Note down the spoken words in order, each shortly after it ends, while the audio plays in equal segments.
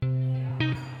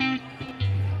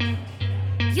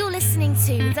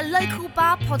to the Local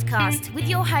Bar Podcast with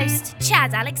your host,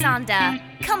 Chad Alexander.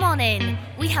 Come on in.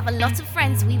 We have a lot of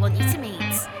friends we want you to meet.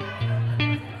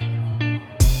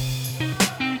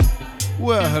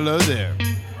 Well, hello there.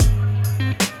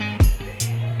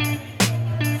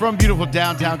 From beautiful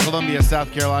downtown Columbia,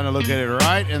 South Carolina, located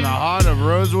right in the heart of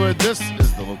Rosewood, this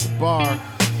is the Local Bar.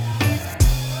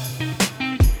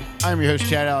 I'm your host,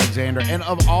 Chad Alexander, and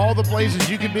of all the places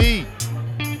you could be,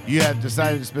 you have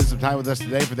decided to spend some time with us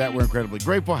today. For that, we're incredibly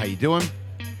grateful. How you doing?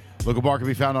 Local Bar can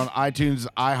be found on iTunes,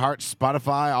 iHeart,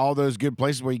 Spotify, all those good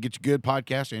places where you get your good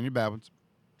podcasts and your bad ones.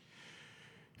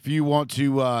 If you want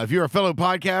to, if you're a fellow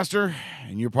podcaster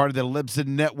and you're part of the Libsyn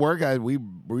Network, we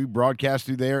broadcast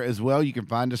through there as well. You can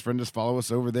find us, friend us, follow us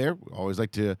over there. We always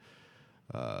like to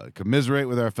commiserate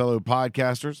with our fellow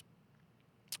podcasters.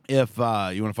 If you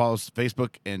want to follow us on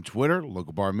Facebook and Twitter,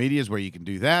 Local Bar Media is where you can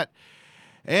do that.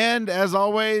 And as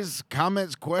always,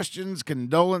 comments, questions,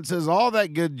 condolences, all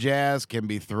that good jazz can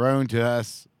be thrown to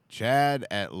us, Chad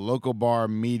at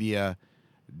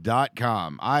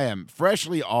localbarmedia.com. I am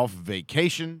freshly off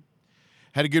vacation.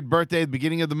 Had a good birthday at the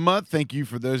beginning of the month. Thank you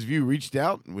for those of you who reached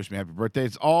out and wished me happy birthday.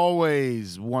 It's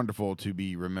always wonderful to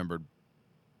be remembered.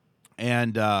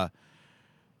 And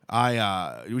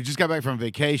we just got back from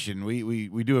vacation.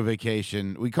 We do a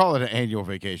vacation. We call it an annual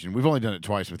vacation. We've only done it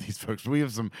twice with these folks. We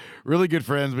have some really good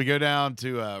friends. We go down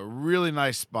to a really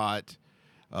nice spot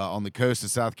on the coast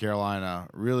of South Carolina.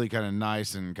 Really kind of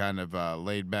nice and kind of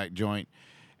laid back joint.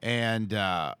 And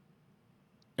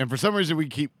for some reason we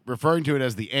keep referring to it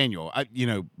as the annual.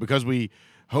 Because we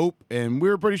hope and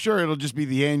we're pretty sure it'll just be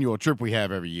the annual trip we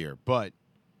have every year. But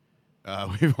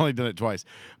we've only done it twice.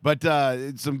 But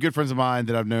it's some good friends of mine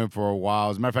that I've known for a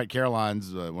while. As a matter of fact,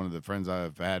 Caroline's one of the friends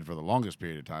I've had for the longest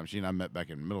period of time. She and I met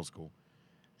back in middle school.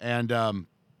 And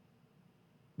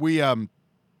we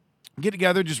get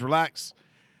together, just relax.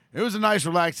 It was a nice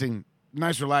relaxing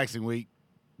week.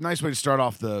 Nice way to start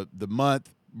off the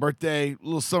month. Birthday,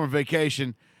 little summer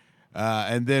vacation.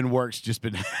 And then work's just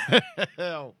been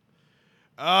hell.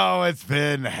 Oh, it's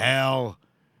been hell.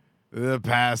 The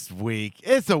past week,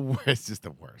 it's just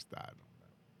the worst.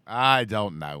 I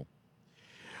don't know.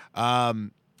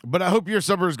 But I hope your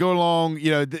summers go along.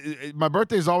 My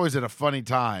birthday is always at a funny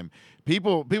time.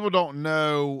 People don't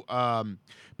know.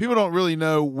 People don't really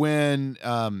know when.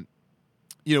 How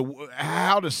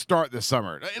to start the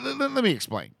summer. Let me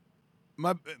explain.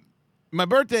 My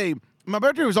birthday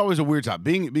was always a weird time.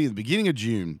 Being the beginning of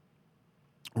June,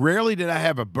 rarely did I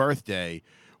have a birthday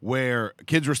where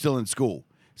kids were still in school.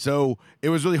 So it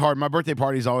was really hard. My birthday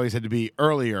parties always had to be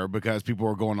earlier because people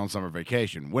were going on summer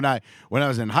vacation. When I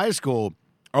was in high school,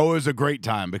 it was a great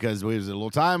time because it was a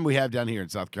little time we have down here in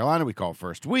South Carolina we call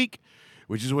first week,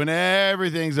 which is when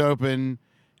everything's open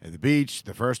at the beach,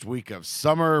 the first week of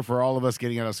summer for all of us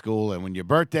getting out of school. And when your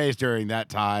birthday is during that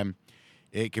time,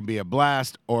 it can be a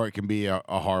blast or it can be a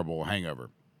horrible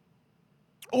hangover.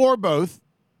 Or both.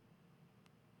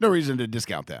 No reason to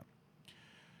discount that.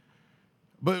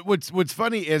 But what's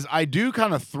funny is I do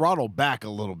kind of throttle back a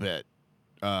little bit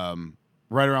right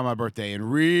around my birthday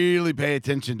and really pay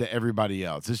attention to everybody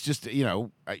else. It's just,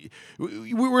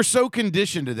 we were so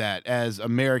conditioned to that as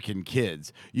American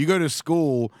kids. You go to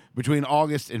school between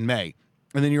August and May,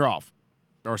 and then you're off,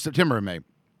 or September and May,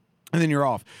 and then you're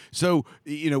off. So,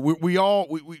 we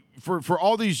all for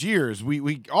all these years,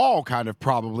 we all kind of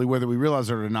probably, whether we realize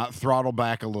it or not, throttle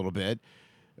back a little bit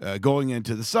going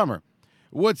into the summer.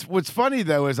 What's funny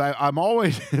though is I'm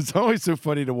always it's always so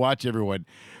funny to watch everyone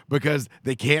because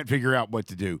they can't figure out what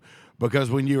to do. Because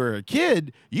when you were a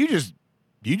kid, you just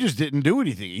didn't do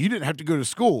anything. You didn't have to go to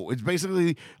school. It's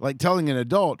basically like telling an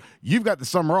adult, you've got the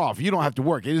summer off. You don't have to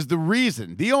work. It is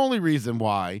the only reason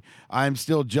why I'm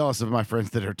still jealous of my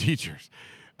friends that are teachers.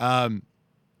 But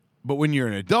when you're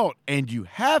an adult and you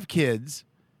have kids,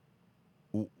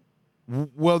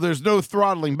 well, there's no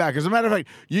throttling back. As a matter of fact,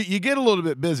 you get a little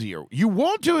bit busier. You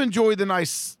want to enjoy the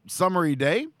nice summery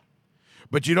day,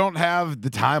 but you don't have the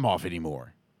time off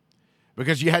anymore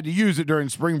because you had to use it during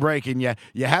spring break, and you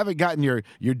haven't gotten your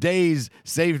days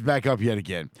saved back up yet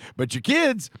again. But your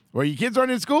kids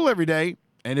aren't in school every day,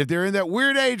 and if they're in that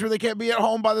weird age where they can't be at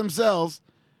home by themselves,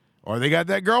 or they got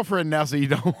that girlfriend now, so you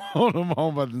don't want them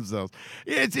home by themselves.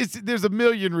 There's a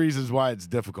million reasons why it's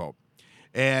difficult.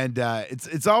 And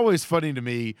it's always funny to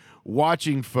me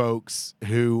watching folks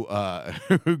who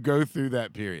who go through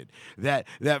that period, that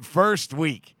first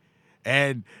week,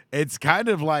 and it's kind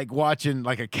of like watching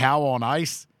like a cow on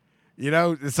ice.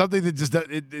 It's something that just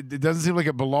it doesn't seem like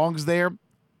it belongs there,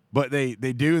 but they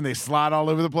do, and they slide all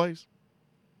over the place.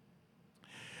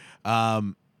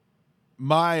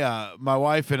 my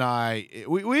wife and I,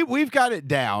 we've got it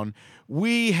down.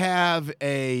 We have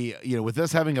with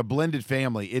us having a blended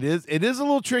family, it is a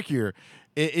little trickier.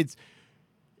 It's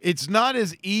not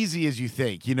as easy as you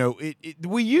think.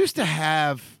 We used to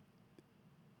have.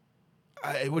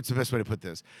 What's the best way to put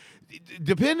this?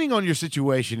 Depending on your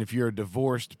situation, if you're a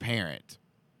divorced parent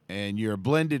and you're a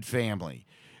blended family,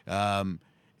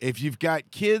 if you've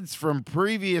got kids from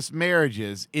previous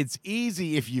marriages, it's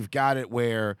easy if you've got it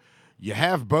where you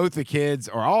have both the kids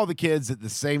or all the kids at the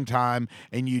same time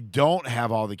and you don't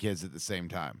have all the kids at the same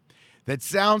time. That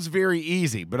sounds very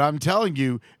easy, but I'm telling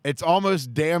you, it's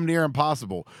almost damn near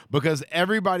impossible because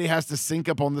everybody has to sync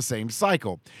up on the same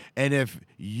cycle. And if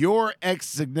your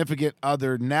ex-significant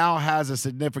other now has a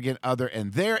significant other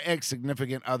and their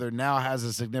ex-significant other now has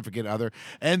a significant other,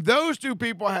 and those two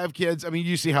people have kids, I mean,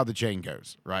 you see how the chain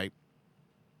goes, right?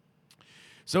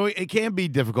 So it can be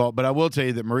difficult, but I will tell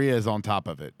you that Maria is on top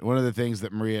of it. One of the things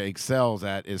that Maria excels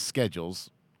at is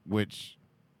schedules, which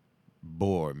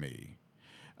bore me.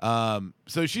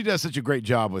 So she does such a great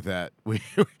job with that. We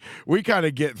kind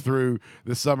of get through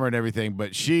the summer and everything,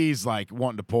 but she's like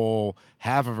wanting to pull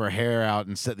half of her hair out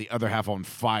and set the other half on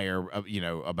fire,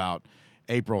 about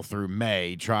April through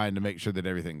May, trying to make sure that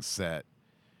everything's set.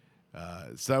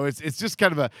 So it's just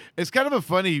kind of a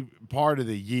funny part of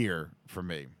the year for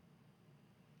me.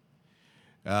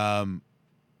 Had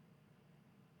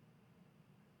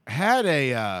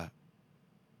a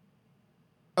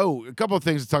couple of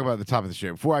things to talk about at the top of the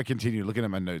show before I continue looking at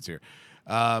my notes here.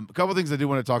 A couple of things I do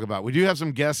want to talk about. We do have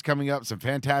some guests coming up, some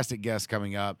fantastic guests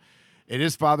coming up. It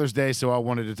is Father's Day, so I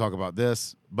wanted to talk about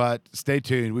this, but stay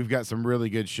tuned. We've got some really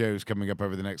good shows coming up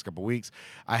over the next couple of weeks.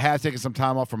 I have taken some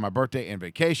time off from my birthday and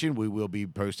vacation. We will be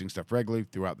posting stuff regularly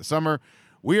throughout the summer.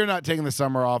 We are not taking the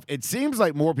summer off. It seems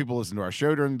like more people listen to our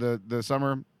show during the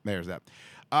summer. There's that.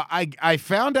 I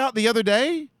found out the other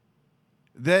day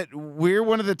that we're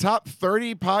one of the top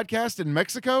 30 podcasts in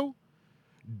Mexico.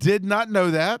 Did not know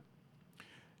that.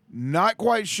 Not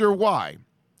quite sure why.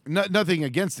 Nothing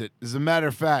against it. As a matter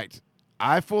of fact,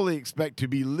 I fully expect to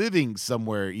be living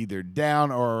somewhere either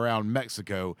down or around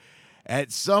Mexico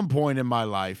at some point in my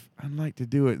life. I'd like to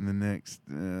do it in the next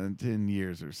 10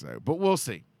 years or so, but we'll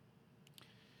see.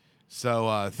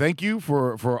 So thank you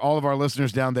for all of our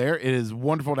listeners down there. It is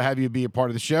wonderful to have you be a part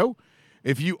of the show.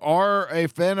 If you are a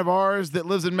fan of ours that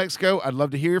lives in Mexico, I'd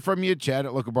love to hear from you.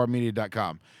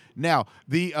 Chad@localbarmedia.com. Now,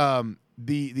 the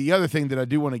other thing that I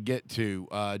do want to get to,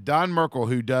 Don Merkel,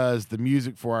 who does the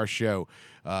music for our show,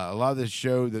 a lot of the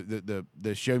show,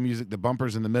 the show music, the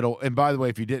bumpers in the middle. And by the way,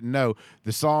 if you didn't know,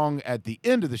 the song at the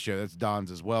end of the show, that's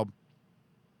Don's as well.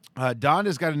 Don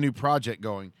has got a new project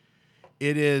going.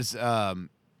 It is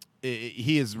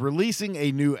he is releasing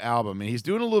a new album, and he's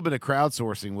doing a little bit of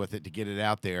crowdsourcing with it to get it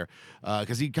out there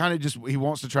because he kind of he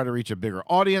wants to try to reach a bigger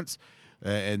audience,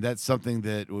 and that's something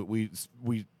that we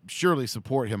surely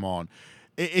support him on.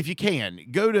 If you can,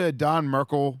 go to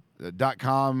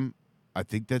donmerkel.com. I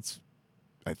think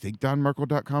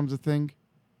donmerkel.com is a thing.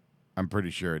 I'm pretty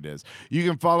sure it is. You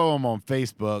can follow him on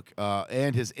Facebook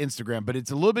and his Instagram, but it's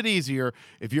a little bit easier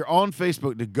if you're on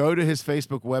Facebook to go to his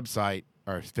Facebook website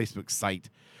or his Facebook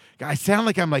site. I sound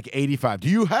like I'm like 85. Do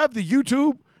you have the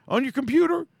YouTube on your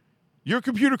computer? Your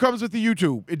computer comes with the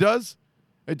YouTube. It does?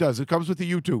 It does. It comes with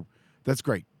the YouTube. That's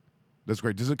great. That's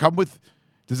great. Does it come with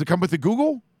the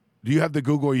Google? Do you have the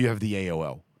Google or you have the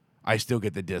AOL? I still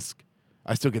get the disc.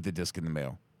 I still get the disc in the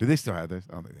mail. Do they still have this?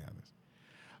 I don't think they have this.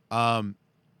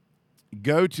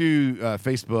 Go to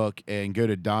Facebook and go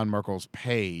to Don Merkel's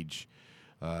page.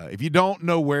 If you don't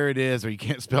know where it is or you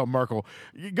can't spell Merkel,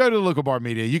 you go to Local Bar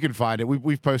Media. You can find it.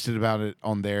 We've posted about it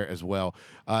on there as well.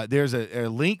 There's a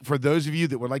link for those of you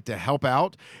that would like to help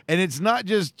out. And it's not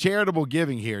just charitable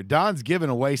giving here. Don's giving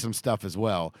away some stuff as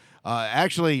well.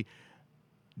 Actually,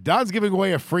 Don's giving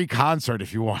away a free concert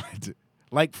if you wanted,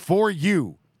 like for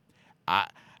you.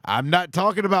 I'm not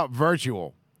talking about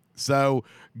virtual. So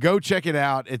go check it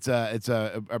out. It's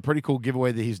a pretty cool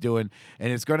giveaway that he's doing,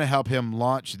 and it's going to help him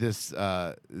launch this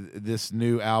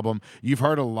new album. You've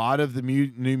heard a lot of the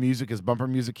new music as bumper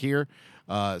music here,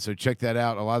 so check that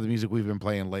out. A lot of the music we've been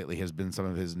playing lately has been some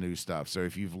of his new stuff. So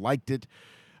if you've liked it,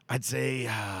 I'd say,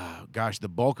 the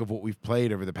bulk of what we've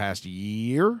played over the past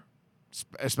year,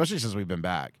 especially since we've been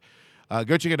back,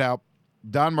 go check it out.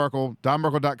 Don Merkel,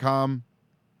 donmerkel.com.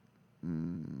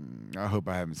 I hope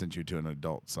I haven't sent you to an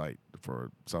adult site for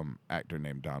some actor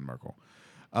named Don Merkel.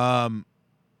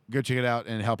 Go check it out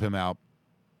and help him out.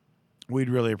 We'd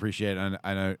really appreciate it.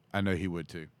 And I know he would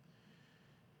too.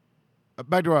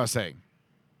 Back to what I was saying.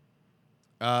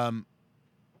 I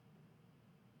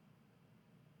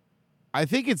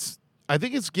think it's I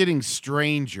think it's getting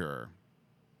stranger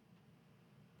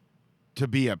to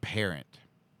be a parent.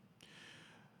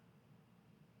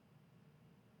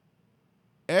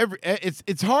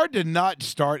 It's hard to not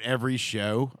start every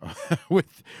show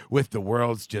with the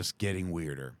world's just getting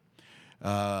weirder.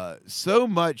 So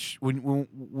much when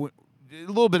a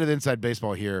little bit of inside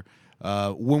baseball here.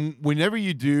 Whenever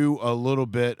you do a little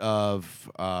bit of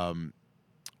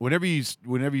whenever you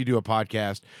do a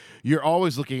podcast, you're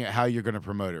always looking at how you're going to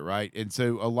promote it, right? And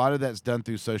so a lot of that's done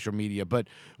through social media. But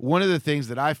one of the things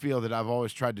that I feel that I've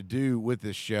always tried to do with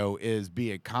this show is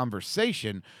be a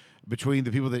conversation between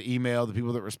the people that email, the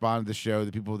people that respond to the show,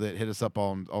 the people that hit us up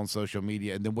on social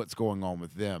media, and then what's going on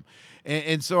with them.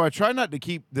 And so I try not to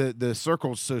keep the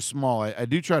circles so small. I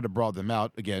do try to broaden them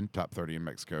out. Again, top 30 in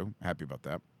Mexico. Happy about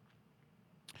that.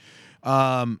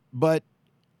 But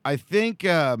I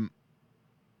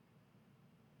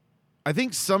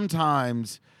think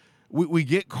sometimes we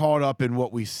get caught up in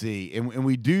what we see, and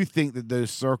we do think that those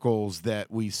circles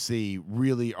that we see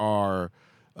really are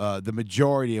the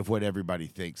majority of what everybody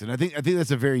thinks, and I think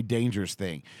that's a very dangerous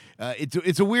thing.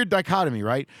 It's a weird dichotomy,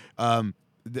 right?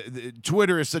 The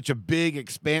Twitter is such a big,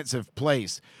 expansive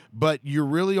place, but you're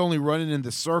really only running in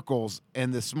the circles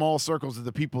and the small circles of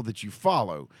the people that you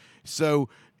follow. So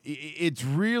it's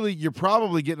really, you're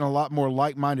probably getting a lot more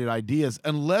like-minded ideas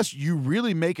unless you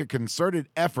really make a concerted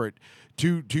effort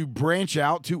to branch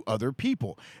out to other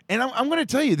people. And I'm going to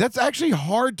tell you, that's actually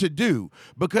hard to do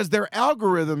because their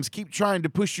algorithms keep trying to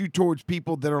push you towards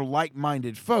people that are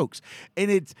like-minded folks.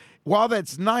 And while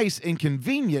that's nice and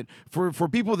convenient for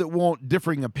people that want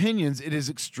differing opinions, it is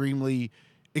extremely,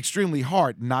 extremely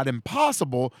hard. Not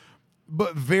impossible,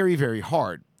 but very, very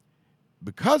hard.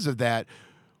 Because of that,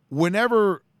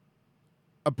 whenever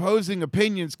opposing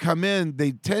opinions come in,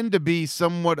 they tend to be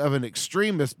somewhat of an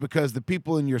extremist because the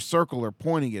people in your circle are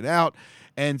pointing it out.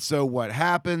 And so what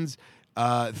happens,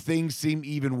 things seem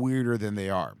even weirder than they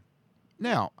are.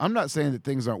 Now, I'm not saying that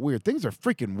things aren't weird. Things are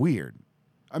freaking weird.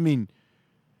 I mean,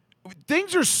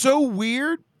 things are so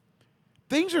weird.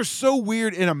 Things are so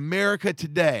weird in America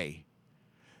today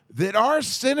that our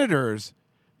senators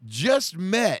just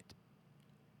met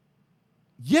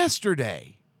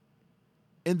yesterday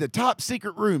in the top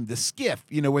secret room, the SCIF,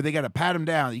 where they got to pat them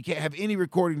down. You can't have any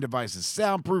recording devices,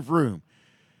 soundproof room.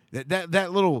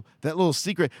 That little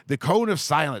secret, the cone of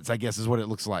silence, I guess, is what it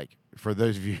looks like for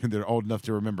those of you that are old enough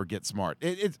to remember Get Smart.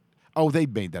 They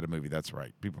made that a movie. That's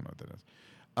right. People know what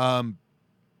that is.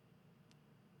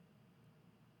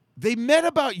 They met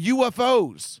about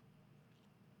UFOs.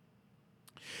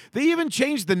 They even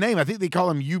changed the name. I think they call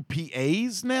them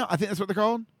UPAs now. I think that's what they're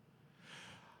called.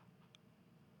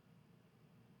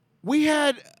 We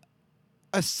had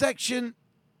a section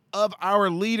of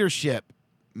our leadership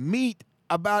meet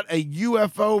about a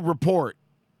UFO report,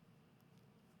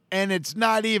 and it's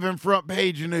not even front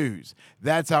page news.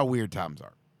 That's how weird times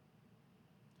are.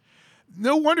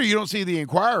 No wonder you don't see the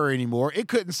Inquirer anymore. It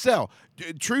couldn't sell.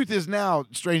 Truth is now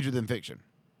stranger than fiction.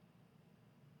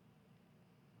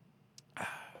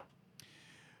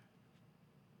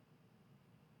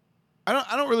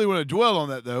 I don't really want to dwell on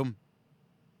that, though,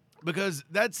 because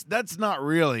that's not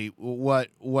really what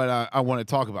I want to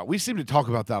talk about. We seem to talk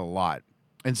about that a lot.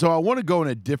 And so I want to go in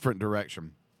a different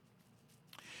direction.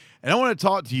 And I want to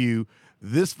talk to you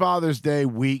this Father's Day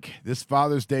week, this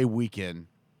Father's Day weekend,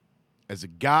 as a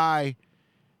guy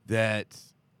that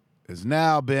has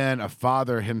now been a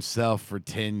father himself for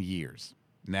 10 years.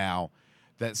 Now,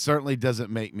 that certainly doesn't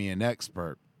make me an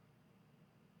expert.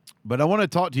 But I want to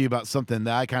talk to you about something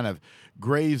that I kind of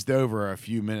grazed over a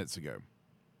few minutes ago.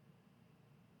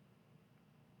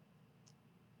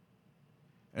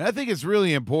 And I think it's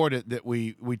really important that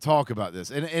we talk about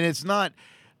this. And it's not,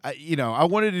 I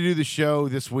wanted to do the show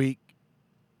this week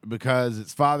because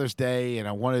it's Father's Day and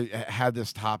I want to have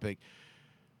this topic.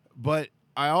 But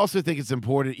I also think it's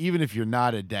important, even if you're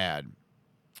not a dad,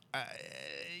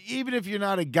 even if you're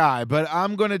not a guy. But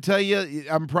I'm going to tell you,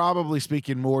 I'm probably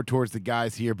speaking more towards the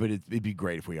guys here, but it'd be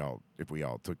great if we all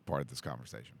took part of this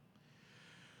conversation.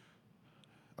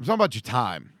 I'm talking about your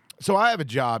time. So I have a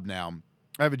job now.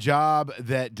 I have a job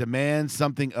that demands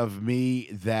something of me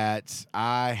that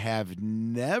I have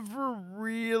never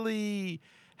really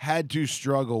had to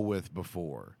struggle with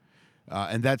before,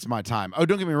 and that's my time. Oh,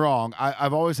 don't get me wrong.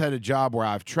 I've always had a job where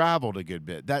I've traveled a good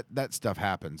bit. That stuff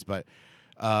happens, but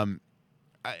I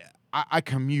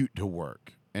commute to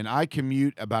work, and I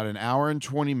commute about an hour and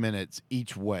 20 minutes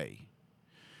each way.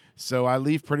 So I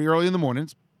leave pretty early in the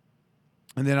mornings,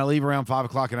 and then I leave around 5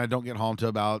 o'clock, and I don't get home till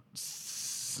about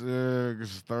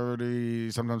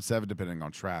 6:30, sometimes 7, depending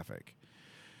on traffic.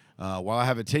 While I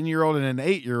have a 10-year-old and an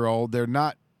 8-year-old, they're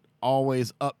not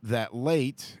always up that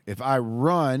late. If I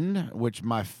run, which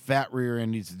my fat rear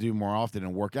end needs to do more often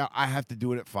and work out, I have to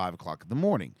do it at 5 o'clock in the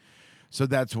morning. So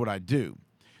that's what I do.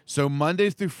 So Monday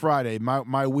through Friday,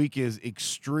 my week is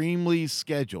extremely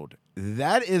scheduled.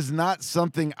 That is not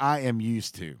something I am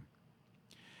used to.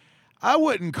 I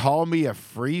wouldn't call me a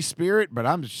free spirit, but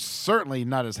I'm certainly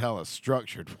not as hell a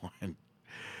structured one.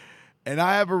 And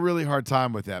I have a really hard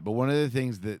time with that. But one of the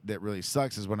things that really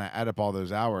sucks is when I add up all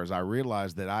those hours, I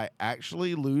realize that I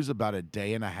actually lose about a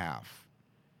day and a half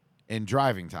in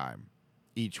driving time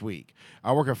each week.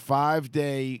 I work a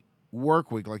 5-day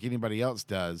work week like anybody else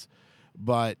does,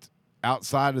 but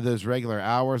outside of those regular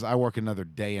hours, I work another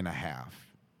day and a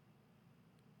half.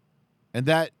 And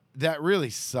that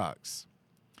really sucks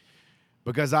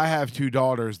because I have 2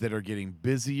 daughters that are getting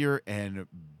busier and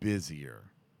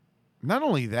busier. Not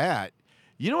only that,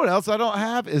 you know what else I don't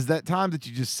have is that time that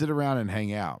you just sit around and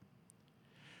hang out.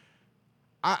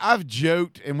 I've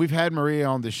joked, and we've had Maria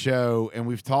on the show, and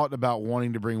we've talked about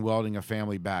wanting to bring Welding a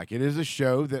Family back. It is a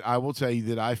show that I will tell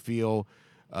you that I feel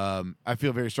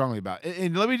very strongly about.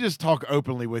 And let me just talk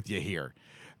openly with you here.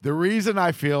 The reason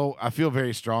I feel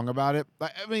very strong about it,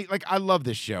 I love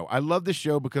this show. I love this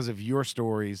show because of your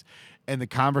stories and the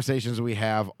conversations we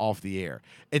have off the air.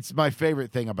 It's my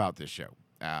favorite thing about this show.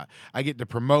 I get to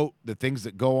promote the things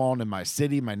that go on in my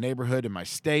city, my neighborhood, and my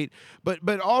state,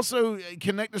 but also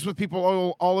connect us with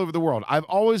people all over the world. I've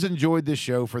always enjoyed this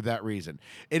show for that reason.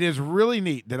 It is really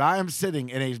neat that I am sitting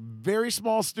in a very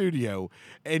small studio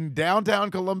in downtown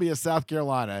Columbia, South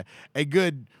Carolina, a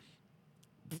good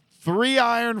 3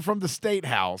 iron from the State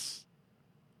House,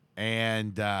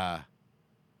 and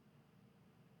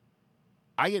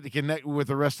I get to connect with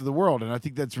the rest of the world, and I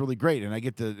think that's really great. And I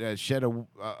get to shed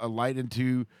a light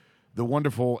into the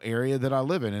wonderful area that I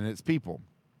live in and its people.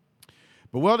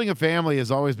 But Welding a Family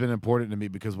has always been important to me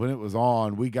because when it was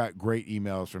on, we got great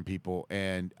emails from people,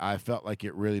 and I felt like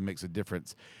it really makes a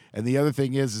difference. And the other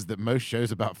thing is that most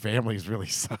shows about families really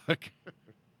suck.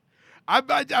 I'm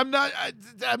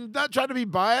not trying to be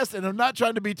biased, and I'm not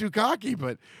trying to be too cocky,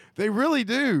 but they really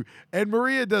do. And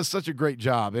Maria does such a great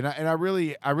job, and I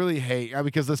really hate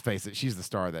because let's face it, she's the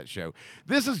star of that show.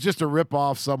 This is just a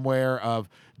ripoff somewhere of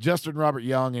Justin Robert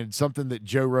Young and something that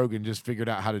Joe Rogan just figured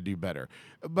out how to do better.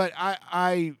 But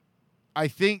I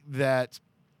think that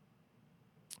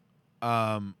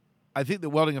Welding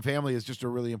a Family is just a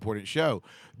really important show.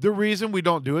 The reason we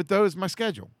don't do it though is my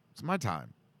schedule. It's my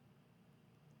time.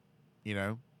 You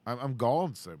know, I'm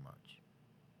gone so much.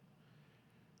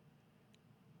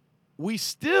 We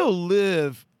still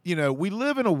live, we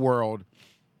live in a world.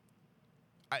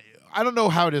 I don't know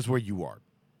how it is where you are.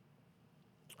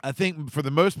 I think for the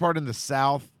most part in the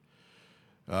South,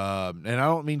 and I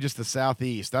don't mean just the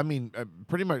Southeast. I mean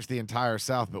pretty much the entire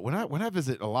South. But when I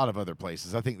visit a lot of other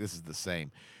places, I think this is the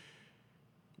same.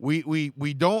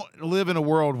 We don't live in a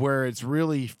world where it's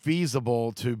really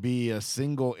feasible to be a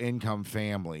single income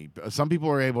family. Some people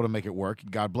are able to make it work.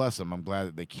 God bless them. I'm glad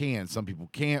that they can. Some people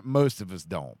can't. Most of us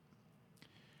don't.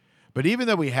 But even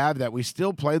though we have that, we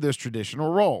still play those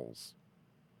traditional roles.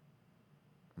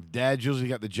 Dad's usually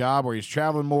got the job where he's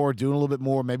traveling more, doing a little bit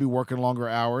more, maybe working longer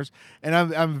hours. And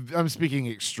I'm speaking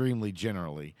extremely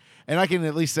generally. And I can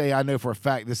at least say I know for a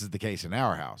fact this is the case in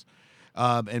our house.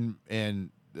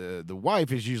 The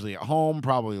wife is usually at home,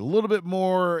 probably a little bit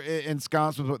more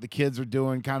ensconced with what the kids are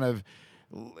doing, kind of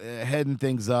heading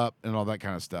things up and all that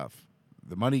kind of stuff.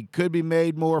 The money could be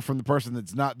made more from the person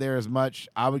that's not there as much.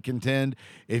 I would contend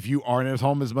if you aren't at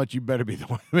home as much, you better be the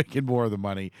one making more of the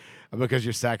money because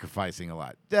you're sacrificing a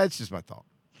lot. That's just my thought.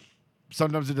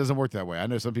 Sometimes it doesn't work that way. I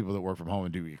know some people that work from home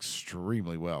and do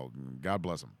extremely well. God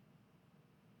bless them.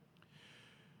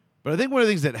 But I think one of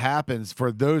the things that happens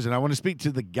for those, and I want to speak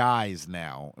to the guys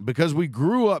now, because we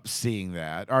grew up seeing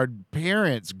that. Our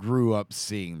parents grew up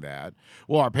seeing that.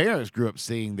 Well, our parents grew up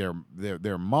seeing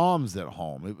their moms at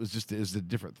home. It was a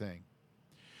different thing.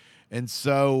 And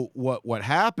so what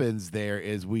happens there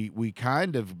is we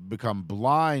kind of become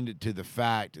blind to the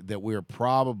fact that we're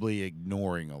probably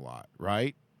ignoring a lot,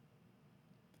 right?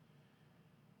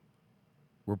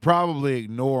 We're probably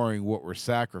ignoring what we're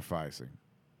sacrificing.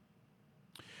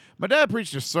 My dad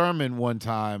preached a sermon one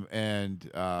time, and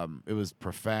it was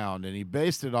profound, and he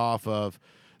based it off of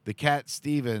the Cat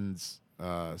Stevens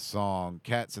song,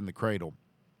 Cats in the Cradle.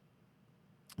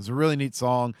 It's a really neat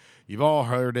song. You've all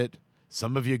heard it.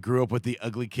 Some of you grew up with the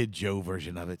Ugly Kid Joe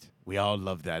version of it. We all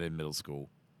loved that in middle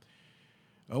school.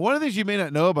 One of the things you may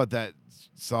not know about that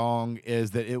song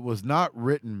is that it was not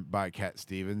written by Cat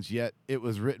Stevens, yet it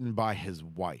was written by his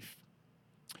wife.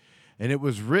 And it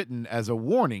was written as a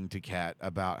warning to Cat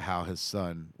about how his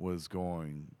son was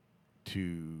going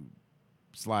to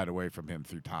slide away from him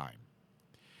through time.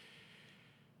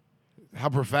 How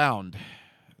profound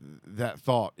that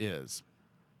thought is.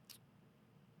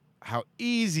 How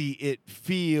easy it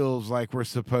feels like we're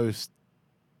supposed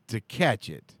to catch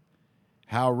it.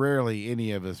 How rarely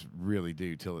any of us really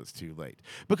do till it's too late.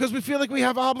 Because we feel like we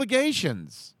have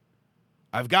obligations.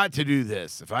 I've got to do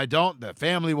this. If I don't, the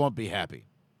family won't be happy.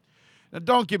 Now,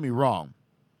 don't get me wrong.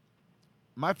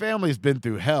 My family's been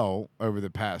through hell over the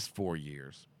past 4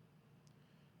 years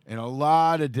in a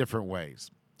lot of different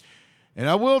ways. And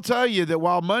I will tell you that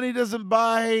while money doesn't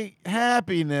buy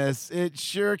happiness, it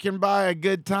sure can buy a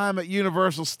good time at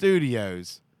Universal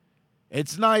Studios.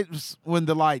 It's nice when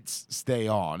the lights stay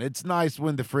on. It's nice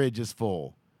when the fridge is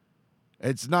full.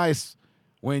 It's nice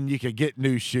when you can get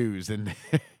new shoes and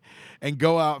and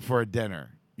go out for a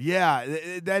dinner. Yeah,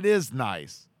 that is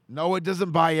nice. No, it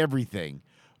doesn't buy everything,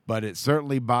 but it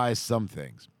certainly buys some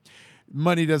things.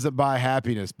 Money doesn't buy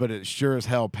happiness, but it sure as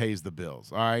hell pays the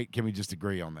bills. All right? Can we just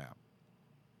agree on that?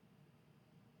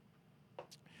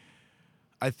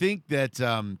 I think that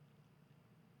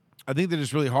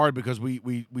it's really hard because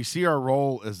we see our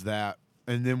role as that,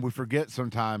 and then we forget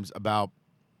sometimes about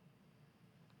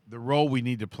the role we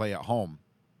need to play at home.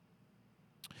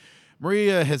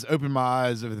 Maria has opened my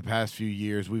eyes over the past few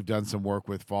years. We've done some work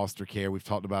with foster care. We've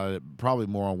talked about it probably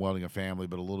more on Welding a Family,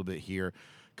 but a little bit here.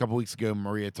 A couple weeks ago,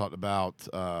 Maria talked about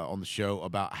on the show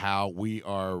about how we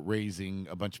are raising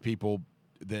a bunch of people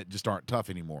that just aren't tough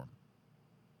anymore.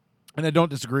 And I don't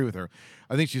disagree with her.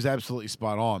 I think she's absolutely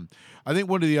spot on. I think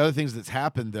one of the other things that's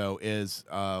happened, though, is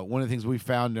one of the things we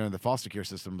found during the foster care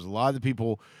system is a lot of the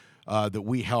people that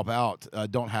we help out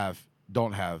don't have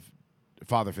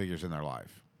father figures in their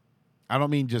life. I don't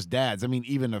mean just dads. I mean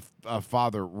even a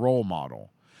father role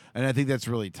model. And I think that's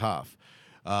really tough.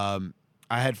 I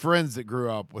had friends that grew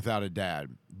up without a dad.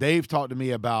 They've talked to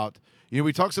me about,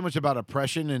 we talk so much about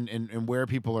oppression and where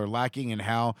people are lacking and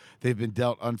how they've been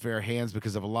dealt unfair hands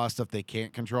because of a lot of stuff they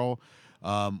can't control.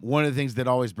 One of the things that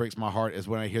always breaks my heart is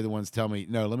when I hear the ones tell me,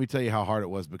 no, let me tell you how hard it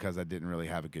was because I didn't really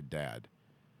have a good dad.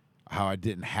 How I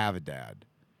didn't have a dad.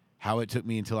 How it took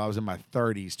me until I was in my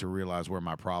 30s to realize where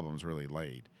my problems really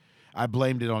laid. I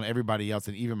blamed it on everybody else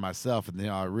and even myself, and then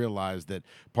I realized that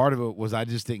part of it was I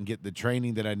just didn't get the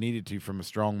training that I needed to from a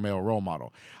strong male role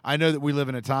model. I know that we live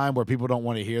in a time where people don't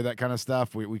want to hear that kind of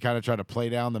stuff. We kind of try to play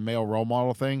down the male role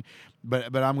model thing,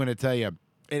 but I'm going to tell you,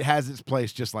 it has its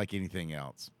place just like anything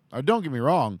else. Don't get me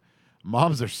wrong,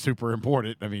 moms are super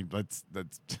important. I mean, let's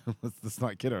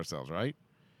not kid ourselves, right?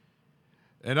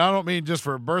 And I don't mean just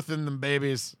for birthing them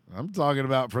babies. I'm talking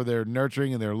about for their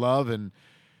nurturing and their love and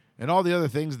all the other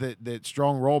things that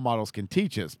strong role models can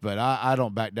teach us. But I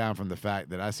don't back down from the fact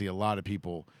that I see a lot of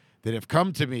people that have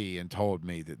come to me and told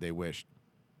me that they wished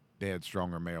they had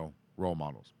stronger male role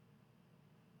models.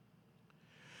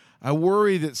 I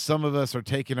worry that some of us are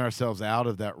taking ourselves out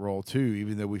of that role too,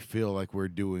 even though we feel like we're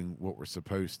doing what we're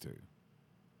supposed to.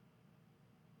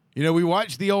 We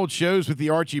watch the old shows with the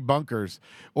Archie Bunkers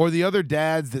or the other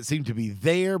dads that seem to be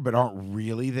there but aren't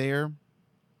really there.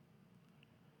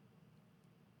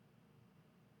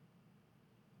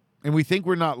 And we think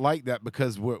we're not like that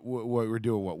because what we're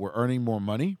doing, we're earning more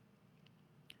money.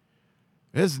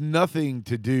 It has nothing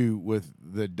to do with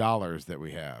the dollars that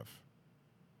we have.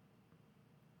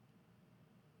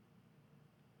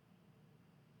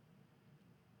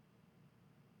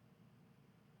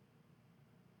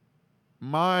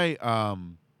 My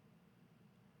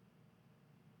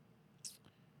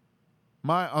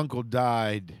uncle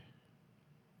died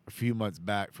a few months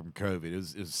back from COVID.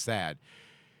 It was sad.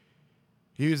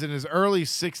 He was in his early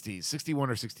 60s,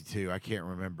 61 or 62, I can't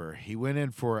remember. He went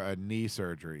in for a knee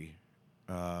surgery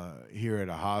here at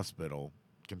a hospital,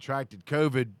 contracted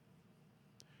COVID,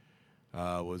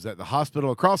 was at the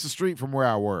hospital across the street from where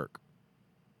I work.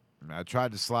 And I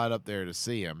tried to slide up there to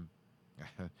see him.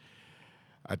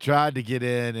 I tried to get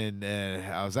in, and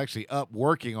I was actually up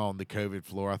working on the COVID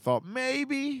floor. I thought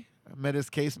maybe, I met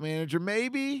his case manager,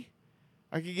 maybe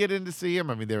I could get in to see him.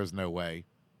 I mean, there was no way.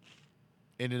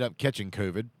 Ended up catching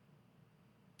COVID.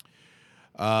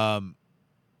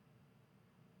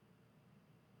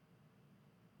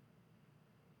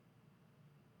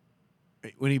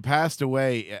 When he passed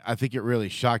away, I think it really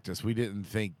shocked us. We didn't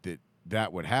think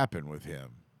that would happen with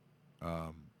him.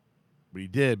 But he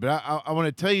did. But I want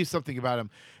to tell you something about him,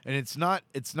 and it's not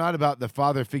about the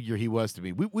father figure he was to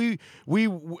me.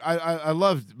 I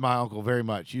loved my uncle very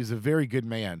much. He was a very good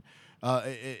man.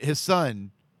 His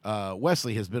son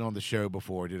Wesley has been on the show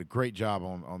before. Did a great job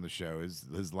on the show.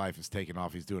 His life has taken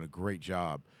off. He's doing a great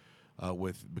job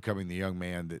with becoming the young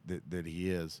man that he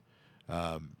is.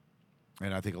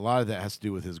 And I think a lot of that has to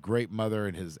do with his great mother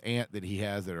and his aunt that he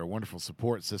has that are a wonderful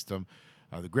support system,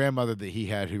 the grandmother that he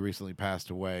had who recently passed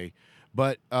away,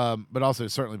 but also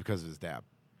certainly because of his dad.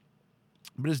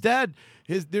 But his dad,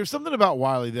 there's something about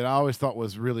Wiley that I always thought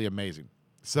was really amazing.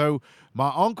 So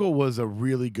my uncle was a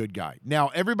really good guy. Now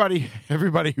everybody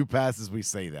who passes, we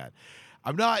say that.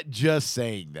 I'm not just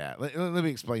saying that. Let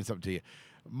me explain something to you.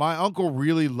 My uncle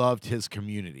really loved his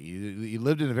community. He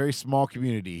lived in a very small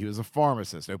community. He was a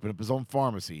pharmacist, opened up his own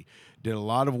pharmacy, did a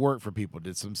lot of work for people,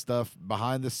 did some stuff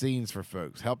behind the scenes for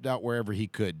folks, helped out wherever he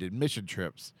could, did mission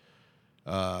trips.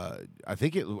 I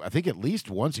think at least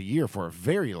once a year for a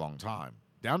very long time,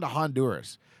 down to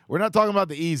Honduras. We're not talking about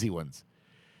the easy ones.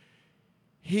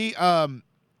 He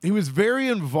was very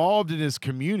involved in his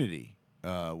community.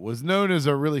 Was known as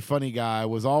a really funny guy,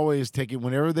 was always taking,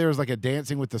 whenever there was like a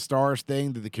Dancing with the Stars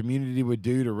thing that the community would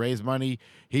do to raise money,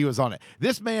 he was on it.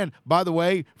 This man, by the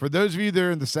way, for those of you that are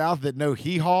in the South that know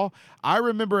Hee Haw, I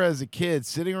remember as a kid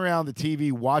sitting around the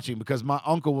TV watching because my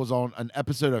uncle was on an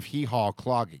episode of Hee Haw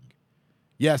clogging.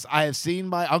 Yes, I have seen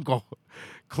my uncle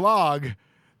clog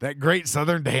that great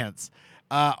Southern dance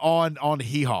on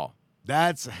Hee Haw.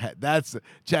 That's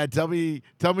Chad. Tell me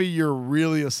you're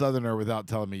really a Southerner without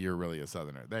telling me you're really a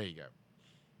Southerner. There you go.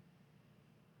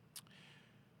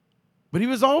 But he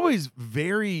was always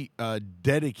very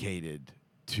dedicated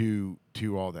to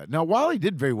all that. Now, Wiley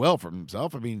did very well for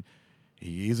himself. I mean,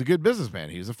 he's a good businessman.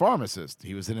 He was a pharmacist.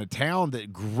 He was in a town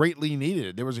that greatly needed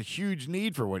it. There was a huge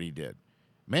need for what he did.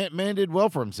 Man did well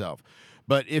for himself.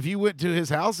 But if you went to his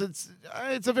house, it's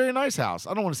a very nice house.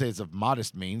 I don't want to say it's of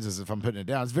modest means, as if I'm putting it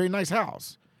down. It's a very nice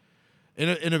house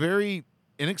in a very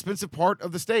inexpensive part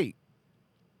of the state.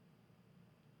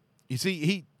 You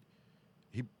see,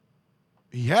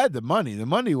 he had the money. The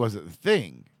money wasn't the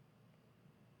thing,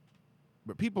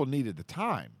 but people needed the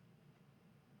time.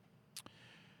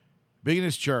 Big in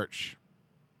his church,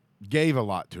 gave a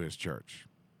lot to his church,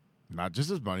 not just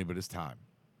his money, but his time.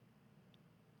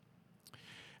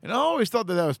 And I always thought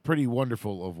that was pretty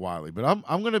wonderful of Wiley. But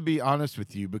I'm going to be honest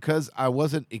with you, because I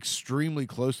wasn't extremely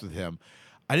close with him,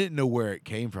 I didn't know where it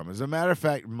came from. As a matter of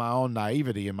fact, my own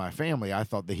naivety in my family, I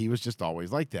thought that he was just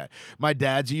always like that. My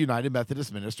dad's a United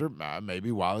Methodist minister.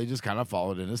 Maybe Wiley just kind of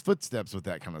followed in his footsteps with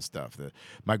that kind of stuff.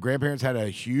 My grandparents had a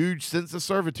huge sense of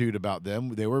servitude about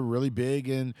them. They were really big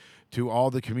into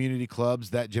all the community clubs.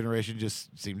 That generation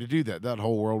just seemed to do that. That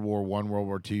whole World War I, World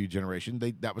War II generation,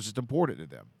 that was just important to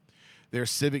them. Their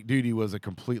civic duty was a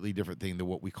completely different thing than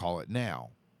what we call it now.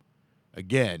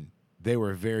 Again, they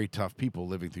were very tough people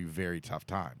living through very tough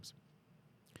times.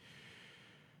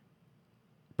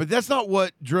 But that's not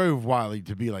what drove Wiley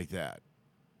to be like that.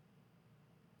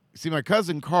 See, my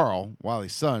cousin Carl,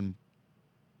 Wiley's son,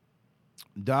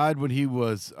 died when he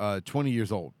was 20 years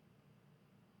old.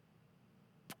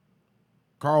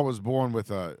 Carl was born with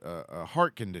a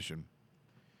heart condition.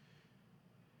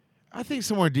 I think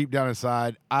somewhere deep down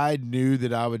inside, I knew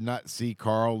that I would not see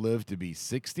Carl live to be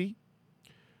 60,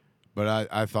 but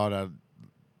I thought I'd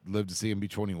live to see him be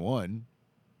 21.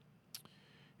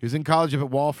 He was in college up at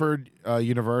Wofford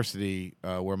University,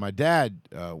 where my dad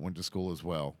went to school as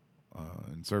well,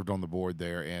 and served on the board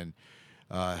there, and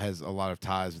has a lot of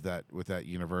ties with that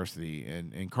university.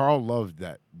 And Carl loved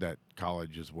that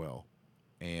college as well.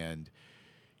 And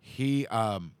he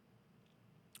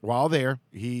while there,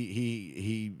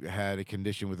 he had a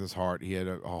condition with his heart. He had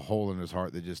a hole in his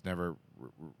heart that just never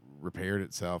repaired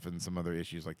itself, and some other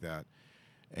issues like that.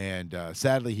 And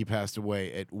sadly, he passed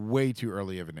away at way too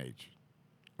early of an age.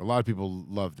 A lot of people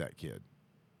loved that kid.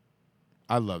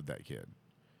 I loved that kid.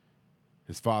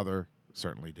 His father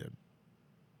certainly did.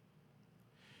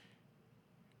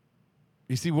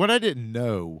 You see, what I didn't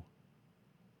know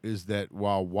is that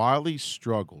while Wiley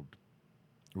struggled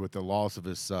with the loss of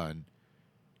his son,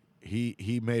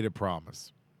 he made a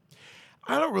promise.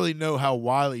 I don't really know how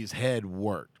Wiley's head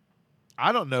worked.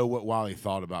 I don't know what Wiley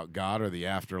thought about God or the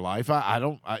afterlife. I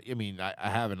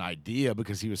have an idea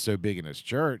because he was so big in his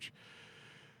church.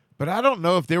 But I don't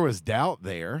know if there was doubt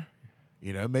there.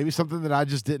 Maybe something that I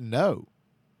just didn't know.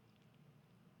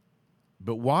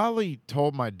 But Wiley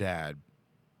told my dad,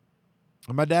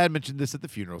 and my dad mentioned this at the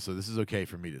funeral, so this is okay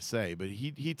for me to say, but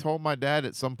he told my dad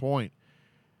at some point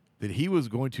that he was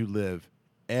going to live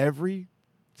every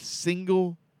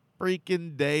single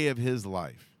freaking day of his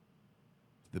life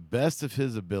the best of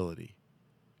his ability,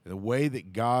 the way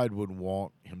that God would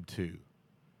want him to,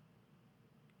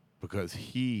 because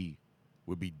he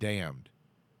would be damned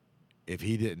if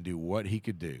he didn't do what he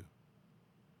could do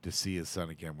to see his son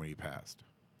again when he passed.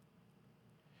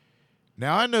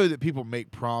 Now, I know that people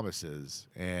make promises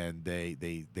and they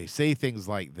say things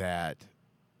like that,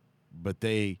 but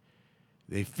they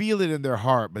they feel it in their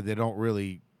heart, but they don't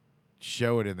really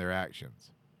show it in their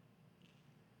actions.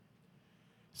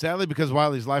 Sadly, because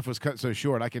Wiley's life was cut so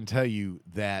short, I can tell you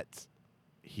that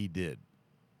he did.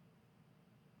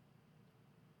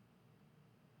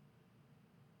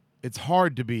 It's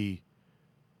hard to be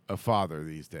a father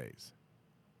these days.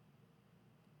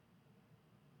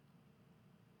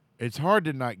 It's hard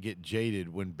to not get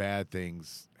jaded when bad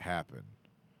things happen.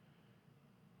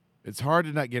 It's hard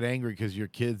to not get angry because your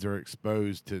kids are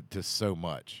exposed to so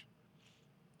much.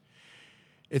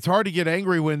 It's hard to get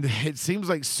angry when it seems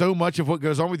like so much of what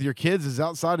goes on with your kids is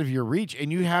outside of your reach,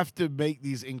 and you have to make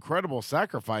these incredible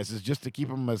sacrifices just to keep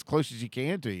them as close as you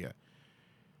can to you.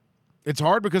 It's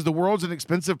hard because the world's an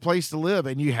expensive place to live,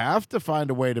 and you have to find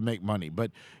a way to make money,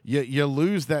 but you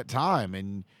lose that time.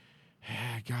 And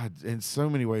God, in so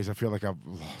many ways, I feel like I've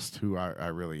lost who I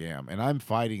really am, and I'm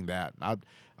fighting that.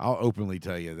 I'll openly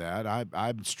tell you that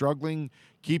I'm struggling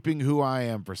keeping who I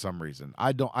am for some reason.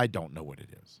 I don't know what it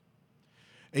is,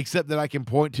 except that I can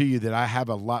point to you that I have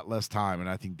a lot less time, and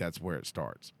I think that's where it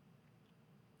starts.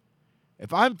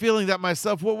 If I'm feeling that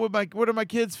myself, what are my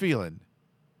kids feeling?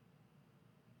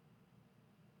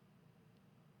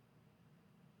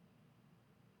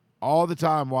 All the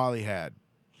time Wiley had.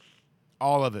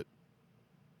 All of it.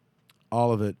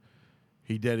 All of it.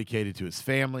 He dedicated to his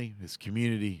family, his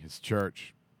community, his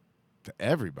church, to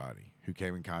everybody who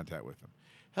came in contact with him.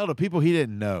 Hell, to people he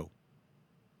didn't know.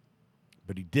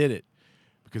 But he did it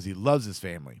because he loves his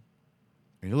family.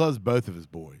 And he loves both of his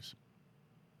boys.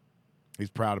 He's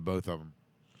proud of both of them.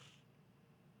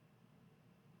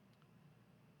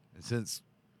 And since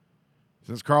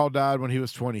Carl died when he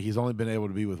was 20, he's only been able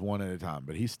to be with one at a time.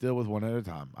 But he's still with one at a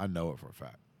time. I know it for a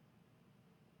fact.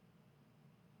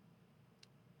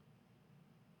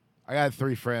 I got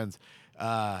 3 friends.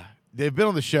 They've been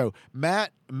on the show.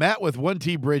 Matt with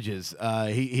 1T Bridges.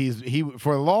 He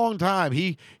for a long time.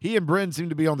 He and Bryn seemed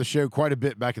to be on the show quite a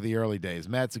bit back in the early days.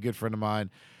 Matt's a good friend of mine,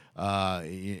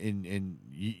 and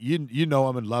you know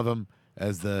him and love him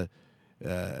as the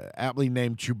aptly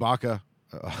named Chewbacca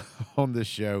on this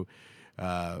show.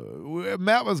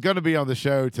 Matt was going to be on the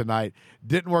show tonight.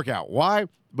 Didn't work out. Why?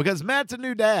 Because Matt's a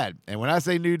new dad, and when I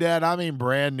say new dad, I mean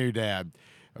brand new dad.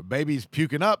 Baby's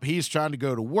puking up. He's trying to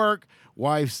go to work.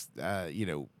 Wife's,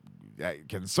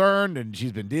 concerned, and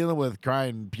she's been dealing with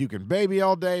crying, puking baby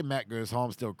all day. Matt goes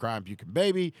home still crying, puking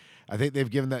baby. I think they've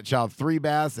given that child 3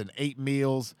 baths and 8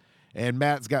 meals, and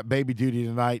Matt's got baby duty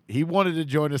tonight. He wanted to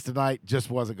join us tonight, just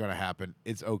wasn't going to happen.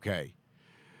 It's okay.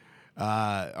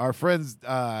 Our friends,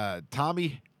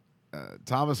 Thomas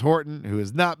Horton, who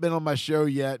has not been on my show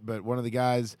yet, but one of the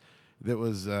guys that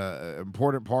was an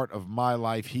important part of my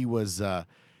life. He was a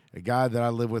guy that I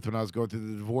lived with when I was going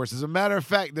through the divorce. As a matter of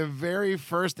fact, the very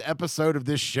first episode of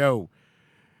this show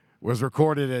was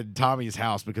recorded at Tommy's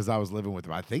house because I was living with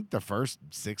him. I think the first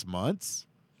 6 months.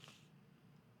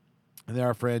 And then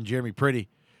our friend Jeremy Pretty,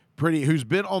 who's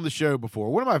been on the show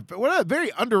before. One of a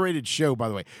very underrated show, by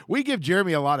the way. We give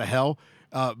Jeremy a lot of hell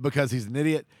because he's an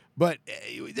idiot, but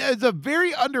it's a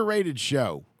very underrated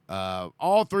show.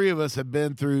 All 3 of us have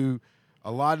been through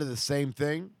a lot of the same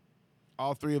thing.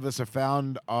 All 3 of us have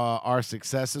found our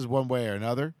successes one way or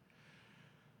another.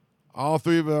 All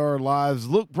 3 of our lives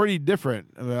look pretty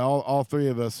different. I mean, all 3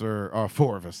 of us or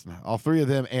 4 of us, all 3 of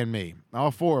them and me.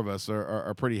 All 4 of us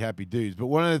are pretty happy dudes. But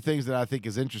one of the things that I think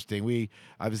is interesting, we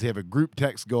obviously have a group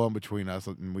text going between us,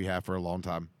 and we have for a long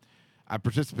time. I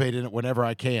participate in it whenever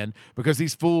I can because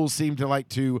these fools seem to like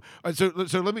to. So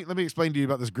let me explain to you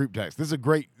about this group text. This is a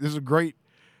great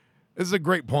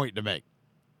point to make.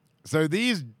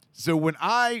 So when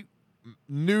I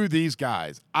knew these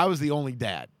guys, I was the only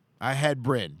dad. I had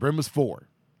Bryn. Bryn was 4.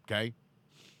 Okay,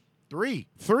 3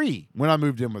 when I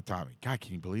moved in with Tommy. God,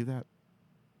 can you believe that?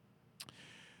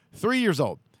 3 years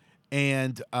old,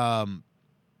 and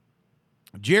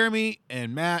Jeremy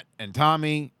and Matt and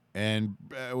Tommy. And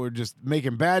we're just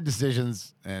making bad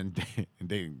decisions and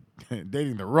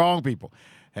dating the wrong people.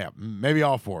 Yeah, maybe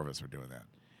all 4 of us were doing that.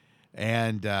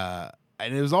 And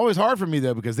it was always hard for me,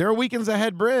 though, because there were weekends I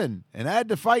had Bryn, and I had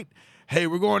to fight. Hey,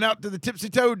 we're going out to the Tipsy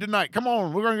Toad tonight. Come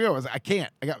on, we're going to go. I was like, I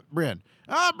can't. I got Bryn.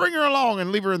 I'll bring her along and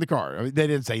leave her in the car. I mean, they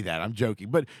didn't say that. I'm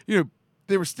joking. But,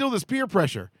 there was still this peer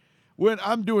pressure when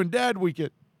I'm doing dad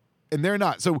weekend, and they're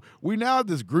not. So we now have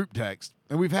this group text,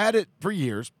 and we've had it for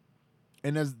years.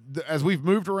 And as we've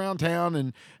moved around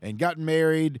town and gotten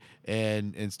married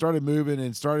and started moving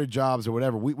and started jobs or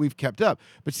whatever, we've kept up.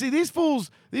 But see, these fools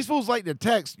like to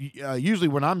text usually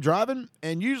when I'm driving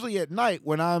and usually at night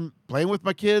when I'm playing with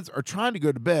my kids or trying to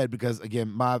go to bed because,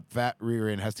 again, my fat rear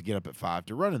end has to get up at 5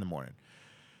 to run in the morning.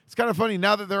 it's kind of funny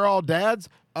now that they're all dads.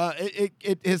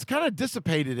 It has kind of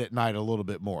dissipated at night a little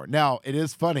bit more. Now it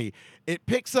is funny. It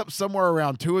picks up somewhere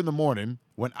around 2 a.m.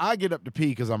 when I get up to pee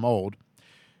because I'm old.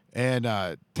 And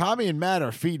Tommy and Matt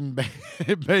are feeding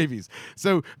babies.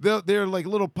 So they're like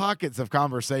little pockets of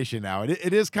conversation now.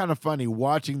 It is kind of funny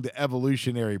watching the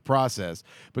evolutionary process,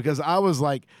 because I was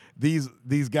like these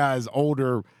guys'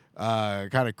 older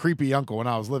kind of creepy uncle when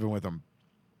I was living with them.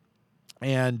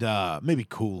 And maybe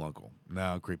cool uncle.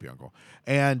 No, creepy uncle.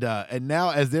 And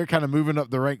now as they're kind of moving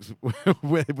up the ranks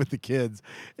with the kids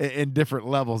in different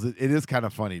levels, it is kind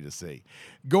of funny to see.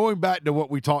 Going back to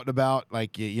what we talked about,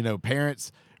 like,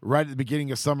 parents right at the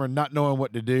beginning of summer not knowing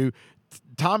what to do.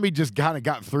 Tommy just kind of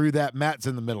got through that. Matt's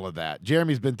in the middle of that.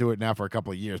 Jeremy's been through it now for a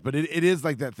couple of years, but it is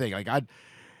like that thing. Like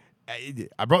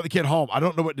I brought the kid home. I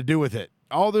don't know what to do with it.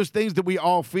 All those things that we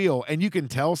all feel, and you can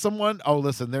tell someone, oh,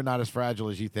 listen, they're not as fragile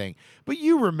as you think. But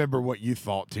you remember what you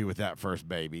thought too with that first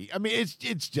baby. I mean,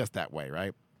 it's just that way,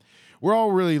 right? We're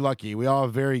all really lucky. We all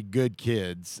have very good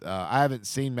kids. I haven't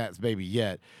seen Matt's baby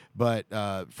yet, but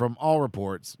from all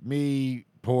reports, me,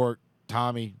 Pork,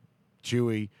 Tommy,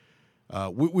 Chewy,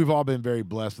 we've all been very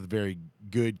blessed with very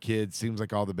good kids. Seems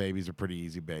like all the babies are pretty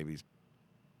easy babies.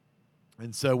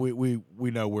 And so we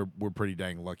know we're pretty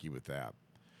dang lucky with that.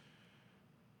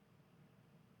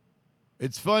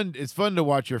 It's fun to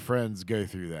watch your friends go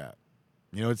through that.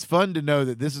 It's fun to know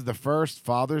that this is the first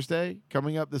Father's Day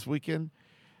coming up this weekend,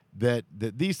 that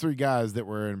these three guys that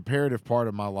were an imperative part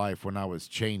of my life when I was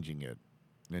changing it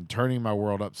and turning my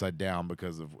world upside down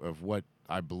because of what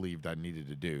I believed I needed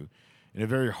to do in a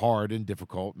very hard and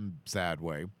difficult and sad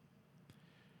way.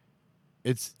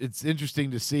 It's interesting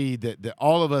to see that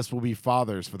all of us will be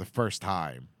fathers for the first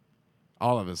time.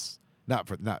 All of us, not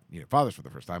fathers for the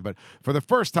first time, but for the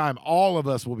first time, all of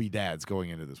us will be dads going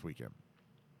into this weekend.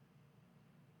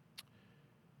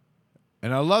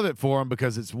 And I love it for them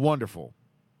because it's wonderful.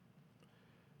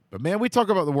 But man, we talk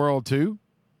about the world too.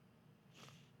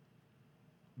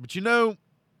 But it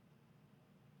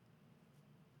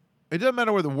doesn't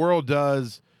matter what the world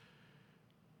does.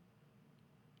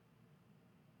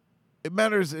 It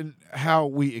matters in how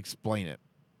we explain it.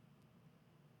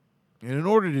 And in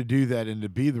order to do that and to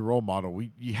be the role model,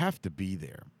 you have to be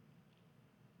there.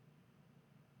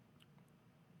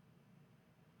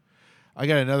 I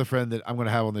got another friend that I'm going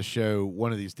to have on the show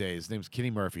one of these days. His name's Kenny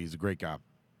Murphy. He's a great guy.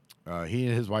 He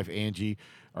and his wife, Angie,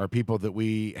 are people that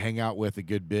we hang out with a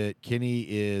good bit. Kenny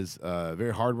is a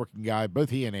very hardworking guy. Both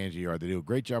he and Angie are. They do a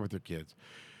great job with their kids.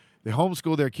 They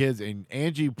homeschool their kids, and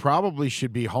Angie probably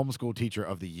should be homeschool teacher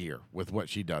of the year with what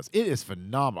she does. It is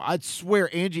phenomenal. I'd swear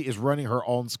Angie is running her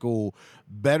own school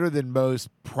better than most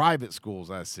private schools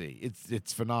I see.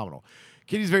 It's phenomenal.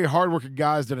 Kenny's a very hardworking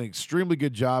guy. He's done an extremely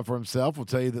good job for himself. Will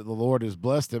tell you that the Lord has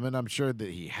blessed him, and I'm sure that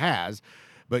he has.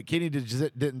 But Kenny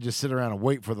didn't just sit around and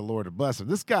wait for the Lord to bless him.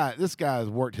 This guy has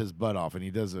worked his butt off, and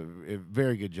he does a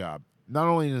very good job, not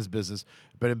only in his business,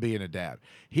 but in being a dad.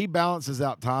 He balances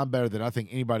out time better than I think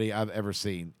anybody I've ever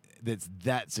seen that's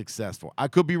that successful. I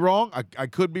could be wrong. I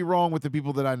could be wrong with the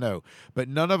people that I know, but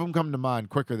none of them come to mind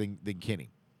quicker than Kenny.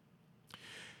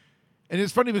 And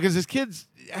it's funny because his kids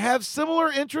have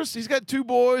similar interests. He's got 2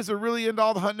 boys that are really into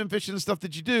all the hunting and fishing and stuff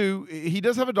that you do. He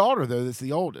does have a daughter, though, that's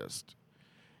the oldest.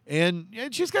 And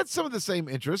she's got some of the same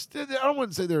interests. I don't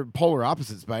want to say they're polar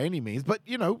opposites by any means, but,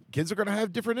 kids are going to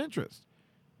have different interests.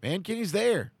 Man, Kenny's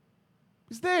there.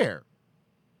 He's there.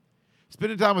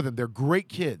 Spending time with them. They're great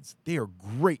kids. They are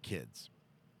great kids.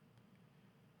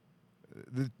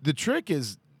 The trick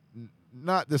is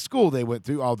not the school they went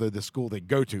to, although the school they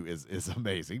go to is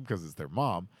amazing because it's their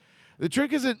mom. The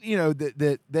trick isn't,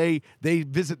 that they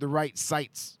visit the right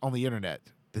sites on the internet,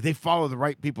 that they follow the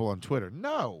right people on Twitter.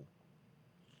 No.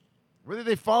 Whether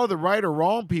they follow the right or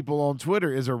wrong people on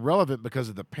Twitter is irrelevant because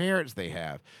of the parents they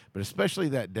have, but especially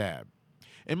that dad.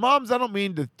 And moms, I don't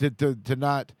mean to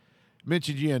not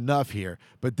mention you enough here,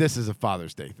 but this is a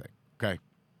Father's Day thing, okay?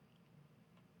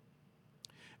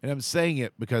 And I'm saying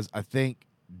it because I think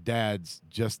dads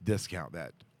just discount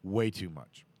that way too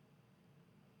much.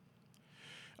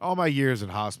 All my years in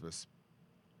hospice,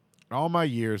 all my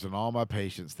years and all my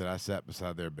patients that I sat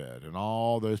beside their bed, and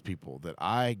all those people that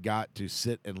I got to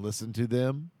sit and listen to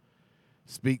them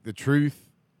speak the truth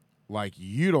like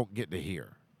you don't get to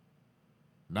hear.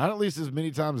 Not at least as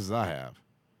many times as I have.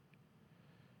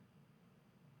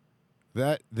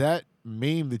 That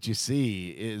meme that you see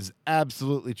is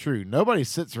absolutely true. Nobody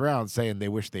sits around saying they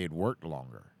wish they had worked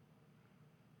longer.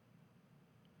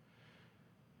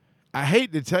 I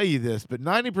hate to tell you this, but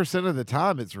 90% of the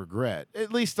time it's regret,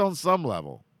 at least on some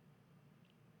level.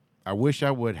 I wish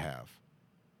I would have.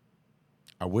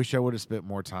 I wish I would have spent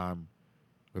more time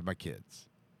with my kids.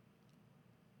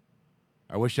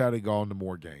 I wish I'd have gone to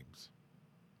more games.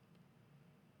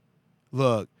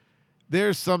 Look,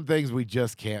 there's some things we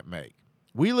just can't make.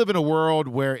 We live in a world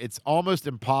where it's almost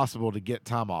impossible to get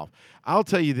time off. I'll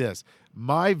tell you this.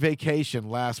 My vacation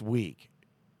last week,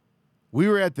 we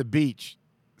were at the beach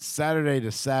Saturday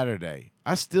to Saturday.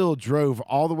 I still drove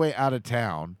all the way out of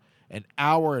town, an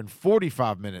hour and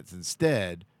 45 minutes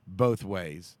instead, both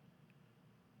ways,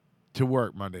 to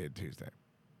work Monday and Tuesday.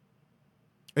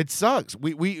 It sucks.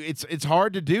 It's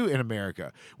hard to do in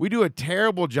America. We do a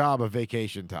terrible job of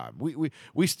vacation time.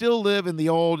 We still live in the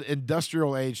old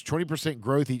industrial age, 20%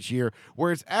 growth each year,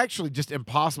 where it's actually just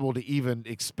impossible to even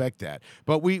expect that.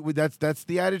 But that's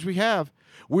the adage we have.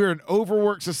 We're an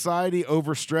overworked society,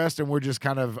 overstressed, and we're just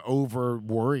kind of over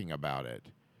worrying about it.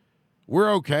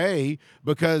 We're okay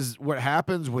because what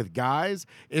happens with guys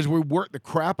is we work the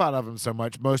crap out of them so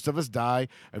much, most of us die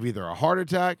of either a heart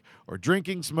attack or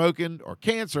drinking, smoking, or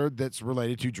cancer that's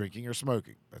related to drinking or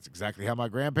smoking. That's exactly how my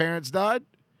grandparents died.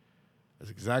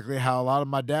 That's exactly how a lot of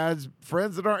my dad's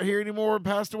friends that aren't here anymore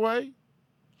passed away.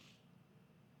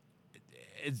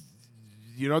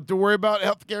 You don't have to worry about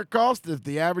healthcare costs if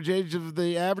the average age of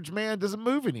the average man doesn't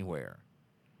move anywhere.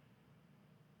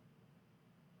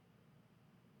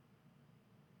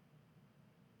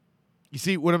 You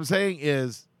see, what I'm saying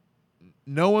is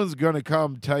no one's going to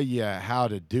come tell you how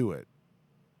to do it.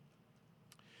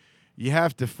 You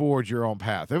have to forge your own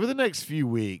path. Over the next few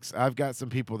weeks, I've got some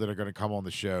people that are going to come on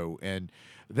the show, and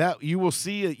that you will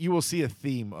see a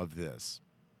theme of this.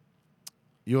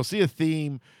 You'll see a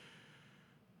theme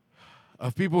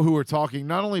of people who are talking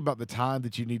not only about the time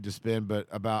that you need to spend, but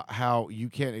about how you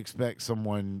can't expect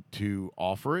someone to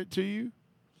offer it to you.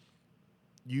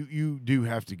 You do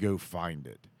have to go find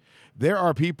it. There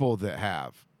are people that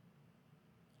have.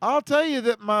 I'll tell you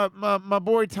that my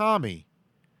boy Tommy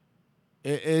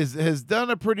has done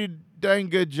a pretty dang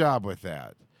good job with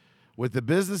that. With the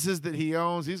businesses that he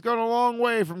owns, he's gone a long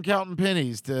way from counting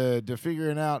pennies to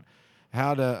figuring out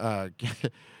how to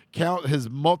count his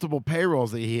multiple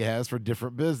payrolls that he has for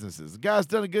different businesses. The guy's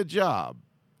done a good job.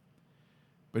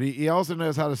 But he also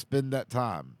knows how to spend that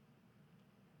time.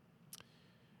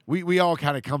 We all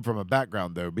kind of come from a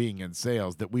background, though, being in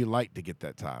sales, that we like to get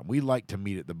that time. We like to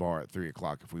meet at the bar at 3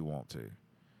 o'clock if we want to.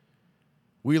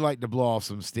 We like to blow off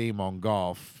some steam on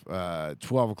golf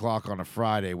 12 o'clock on a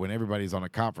Friday when everybody's on a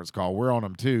conference call. We're on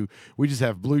them, too. We just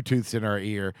have Bluetooths in our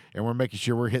ear, and we're making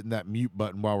sure we're hitting that mute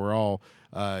button while we're all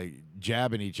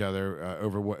jabbing each other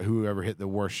over whoever hit the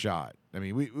worst shot. I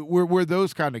mean, we're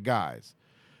those kind of guys.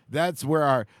 That's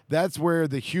where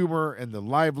the humor and the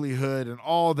livelihood and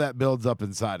all that builds up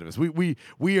inside of us.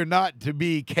 We are not to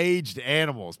be caged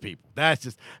animals, people.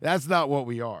 That's not what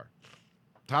we are.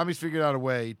 Tommy's figured out a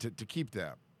way to keep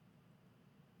that.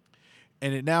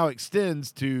 And it now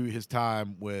extends to his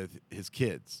time with his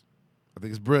kids. I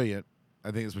think it's brilliant.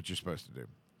 I think it's what you're supposed to do.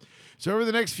 So over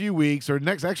the next few weeks, or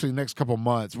next couple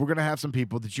months, we're going to have some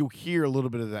people that you'll hear a little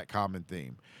bit of that common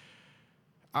theme.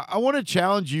 I want to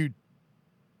challenge you,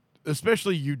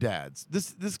 especially you dads.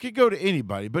 This could go to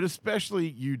anybody, but especially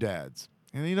you dads.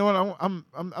 And you know what?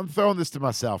 I'm throwing this to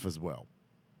myself as well.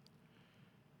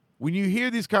 When you hear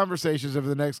these conversations over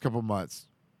the next couple months,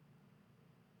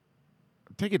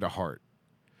 take it to heart.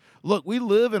 Look, we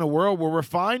live in a world where we're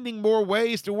finding more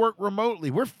ways to work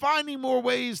remotely. We're finding more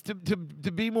ways to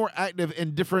be more active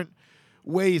in different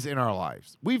ways in our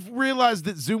lives. We've realized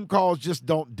that Zoom calls just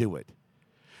don't do it.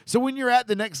 So when you're at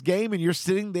the next game and you're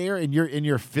sitting there and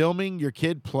you're filming your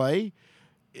kid play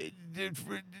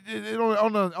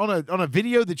on a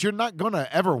video that you're not going to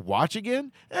ever watch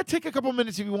again, take a couple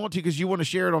minutes if you want to because you want to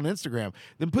share it on Instagram.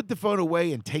 Then put the phone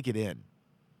away and take it in.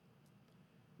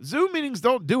 Zoom meetings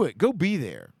don't do it. Go be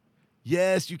there.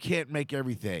 Yes, you can't make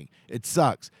everything. It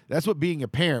sucks. That's what being a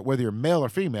parent, whether you're male or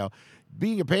female,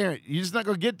 being a parent, you're just not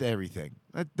going to get to everything.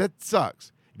 That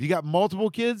sucks. If you got multiple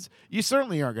kids, you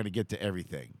certainly aren't going to get to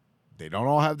everything. They don't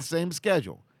all have the same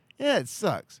schedule. Yeah, it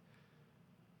sucks.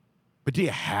 But do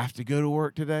you have to go to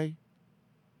work today?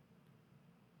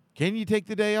 Can you take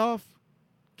the day off?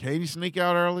 Can you sneak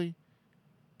out early?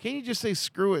 Can you just say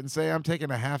screw it and say I'm taking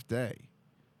a half day?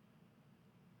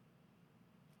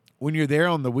 When you're there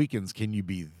on the weekends, can you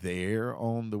be there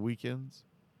on the weekends?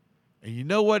 And you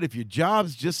know what? If your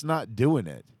job's just not doing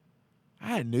it, I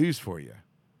had news for you.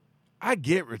 I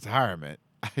get retirement.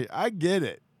 I get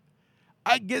it.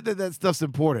 I get that stuff's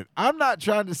important. I'm not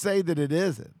trying to say that it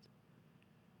isn't.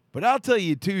 But I'll tell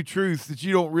you two truths that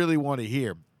you don't really want to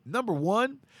hear. Number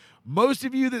one, most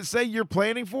of you that say you're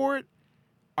planning for it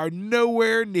are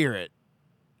nowhere near it.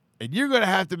 And you're going to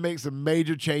have to make some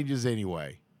major changes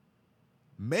anyway.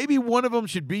 Maybe one of them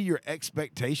should be your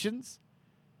expectations.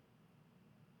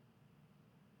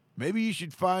 Maybe you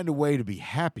should find a way to be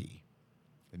happy.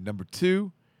 And number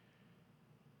two,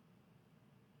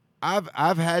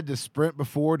 I've had to sprint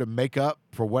before to make up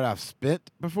for what I've spent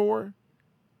before.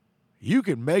 You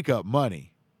can make up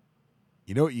money.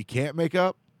 You know what you can't make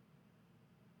up?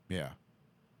 Yeah.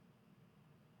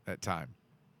 That time.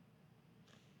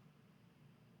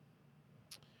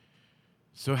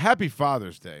 So happy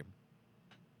Father's Day.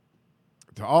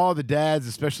 To all the dads,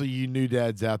 especially you new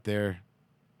dads out there,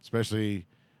 especially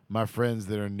my friends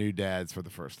that are new dads for the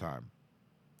first time.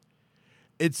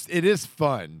 It is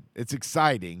fun. It's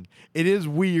exciting. It is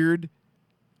weird.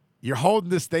 You're holding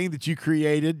this thing that you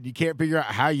created. You can't figure out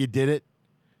how you did it.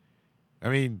 I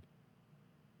mean,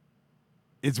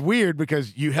 it's weird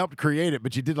because you helped create it,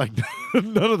 but you did like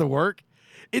none of the work.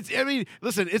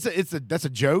 Listen, that's a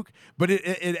joke, but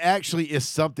it actually is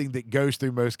something that goes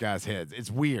through most guys' heads. It's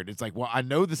weird. It's like, well, I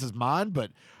know this is mine,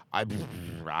 but I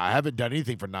haven't done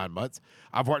anything for 9 months.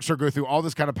 I've watched her go through all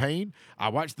this kind of pain. I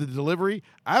watched the delivery.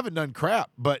 I haven't done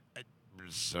crap, but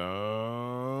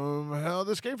somehow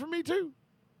this came from me too.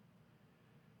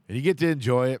 And you get to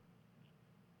enjoy it.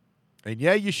 And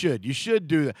yeah, you should. You should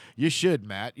do that. You should,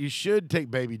 Matt. You should take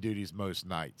baby duties most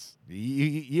nights.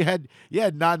 You had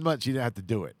 9 months. You didn't have to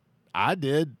do it. I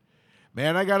did.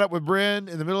 Man, I got up with Bryn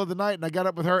in the middle of the night, and I got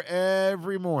up with her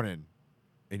every morning.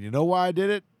 And you know why I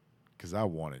did it? Because I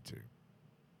wanted to.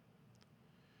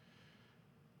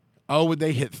 Oh, when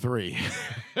they hit 3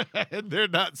 and they're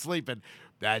not sleeping,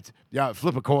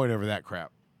 flip a coin over that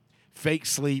crap. Fake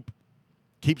sleep,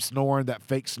 keep snoring, that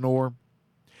fake snore.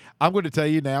 I'm going to tell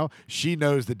you now, she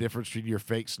knows the difference between your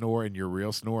fake snore and your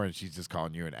real snore, and she's just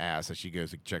calling you an ass as she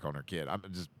goes to check on her kid. I'm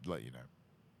just let you know.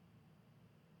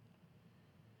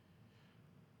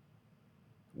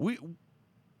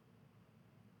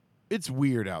 It's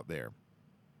weird out there.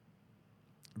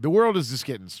 The world is just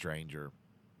getting stranger.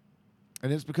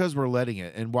 And it's because we're letting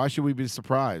it. And why should we be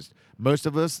surprised? Most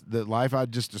of us, the life I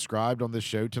just described on this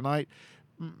show tonight,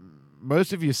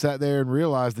 most of you sat there and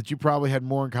realized that you probably had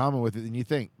more in common with it than you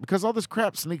think. Because all this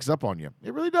crap sneaks up on you.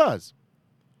 It really does.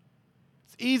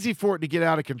 It's easy for it to get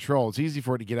out of control. It's easy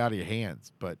for it to get out of your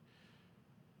hands. But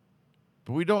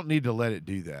we don't need to let it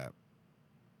do that.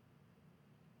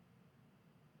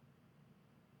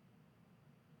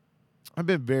 I've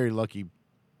been very lucky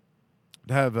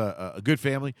to have a good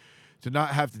family, to not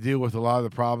have to deal with a lot of the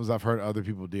problems I've heard other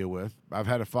people deal with. I've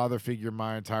had a father figure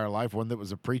my entire life, one that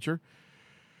was a preacher,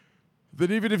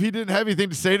 that even if he didn't have anything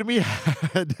to say to me,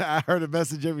 I heard a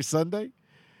message every Sunday.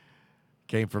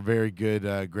 Came from very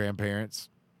good grandparents,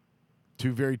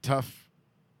 2 very tough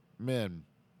men.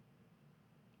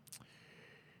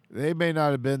 They may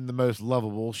not have been the most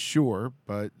lovable, sure,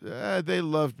 but they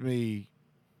loved me.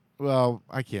 Well,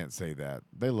 I can't say that.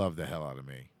 They loved the hell out of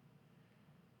me.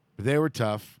 But they were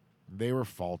tough. They were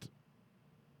full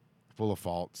of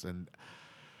faults, and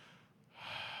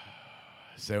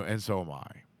so am I.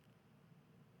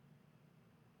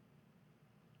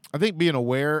 I think being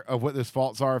aware of what those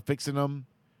faults are, fixing them,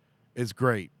 is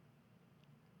great.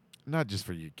 Not just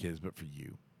for your kids, but for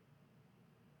you.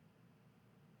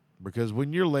 Because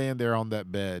when you're laying there on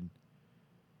that bed,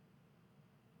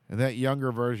 and that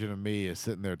younger version of me is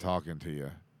sitting there talking to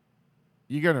you,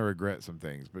 you're going to regret some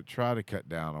things, but try to cut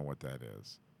down on what that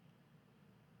is.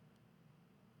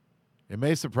 It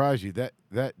may surprise you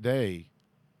that day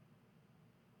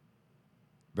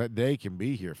can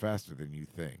be here faster than you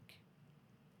think.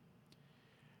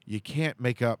 You can't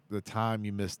make up the time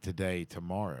you missed today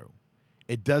tomorrow.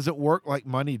 It doesn't work like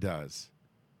money does.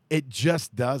 It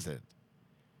just doesn't.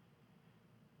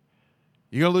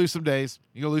 You're going to lose some days.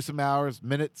 You're going to lose some hours,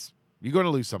 minutes. You're going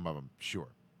to lose some of them, sure.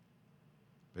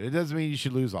 But it doesn't mean you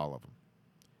should lose all of them.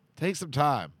 Take some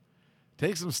time.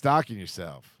 Take some stock in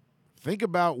yourself. Think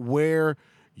about where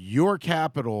your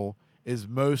capital is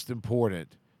most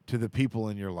important to the people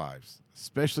in your lives,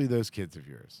 especially those kids of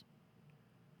yours.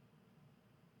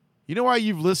 You know why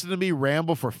you've listened to me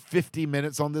ramble for 50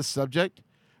 minutes on this subject?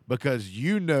 Because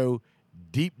you know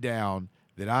deep down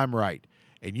that I'm right.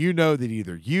 And you know that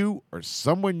either you or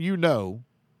someone you know,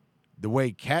 the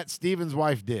way Cat Stevens'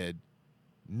 wife did,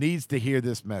 needs to hear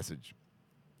this message.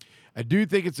 I do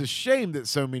think it's a shame that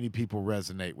so many people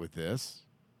resonate with this,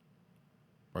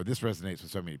 or this resonates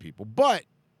with so many people. But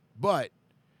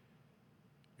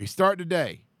we start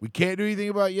today. We can't do anything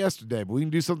about yesterday, but we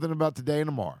can do something about today and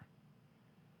tomorrow.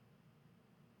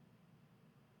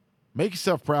 Make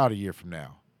yourself proud a year from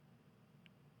now.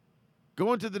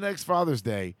 Go into the next Father's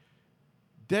Day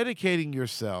dedicating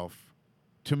yourself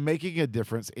to making a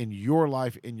difference in your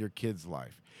life, in your kid's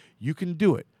life. You can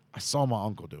do it. I saw my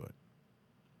uncle do it.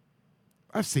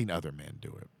 I've seen other men do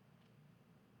it.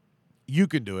 You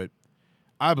can do it.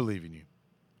 I believe in you.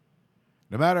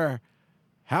 No matter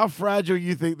how fragile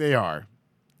you think they are,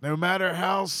 no matter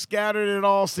how scattered it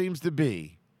all seems to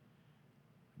be,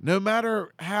 no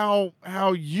matter how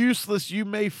useless you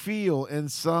may feel in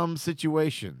some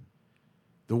situation,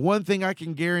 the one thing I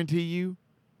can guarantee you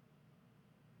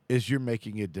is you're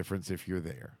making a difference if you're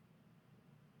there.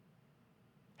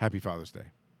 Happy Father's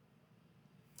Day.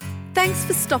 Thanks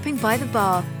for stopping by the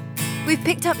bar. We've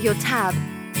picked up your tab,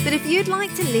 but if you'd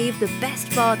like to leave the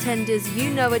best bartenders you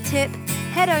know a tip,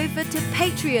 head over to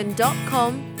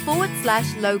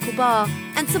patreon.com/local bar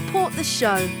and support the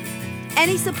show.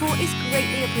 Any support is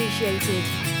greatly appreciated.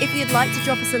 If you'd like to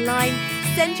drop us a line,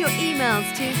 send your emails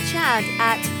to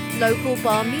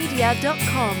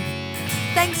chad@localbarmedia.com.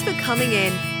 Thanks for coming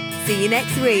in. See you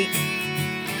next week.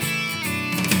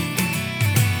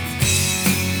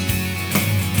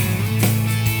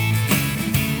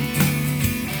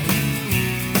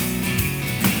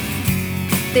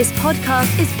 This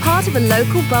podcast is part of a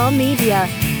Local Bar Media.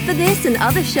 For this and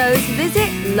other shows, visit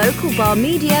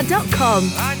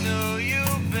localbarmedia.com. I know you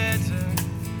better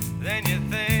than you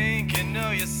think you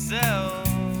know yourself.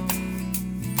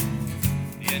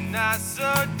 You're not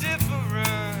so different.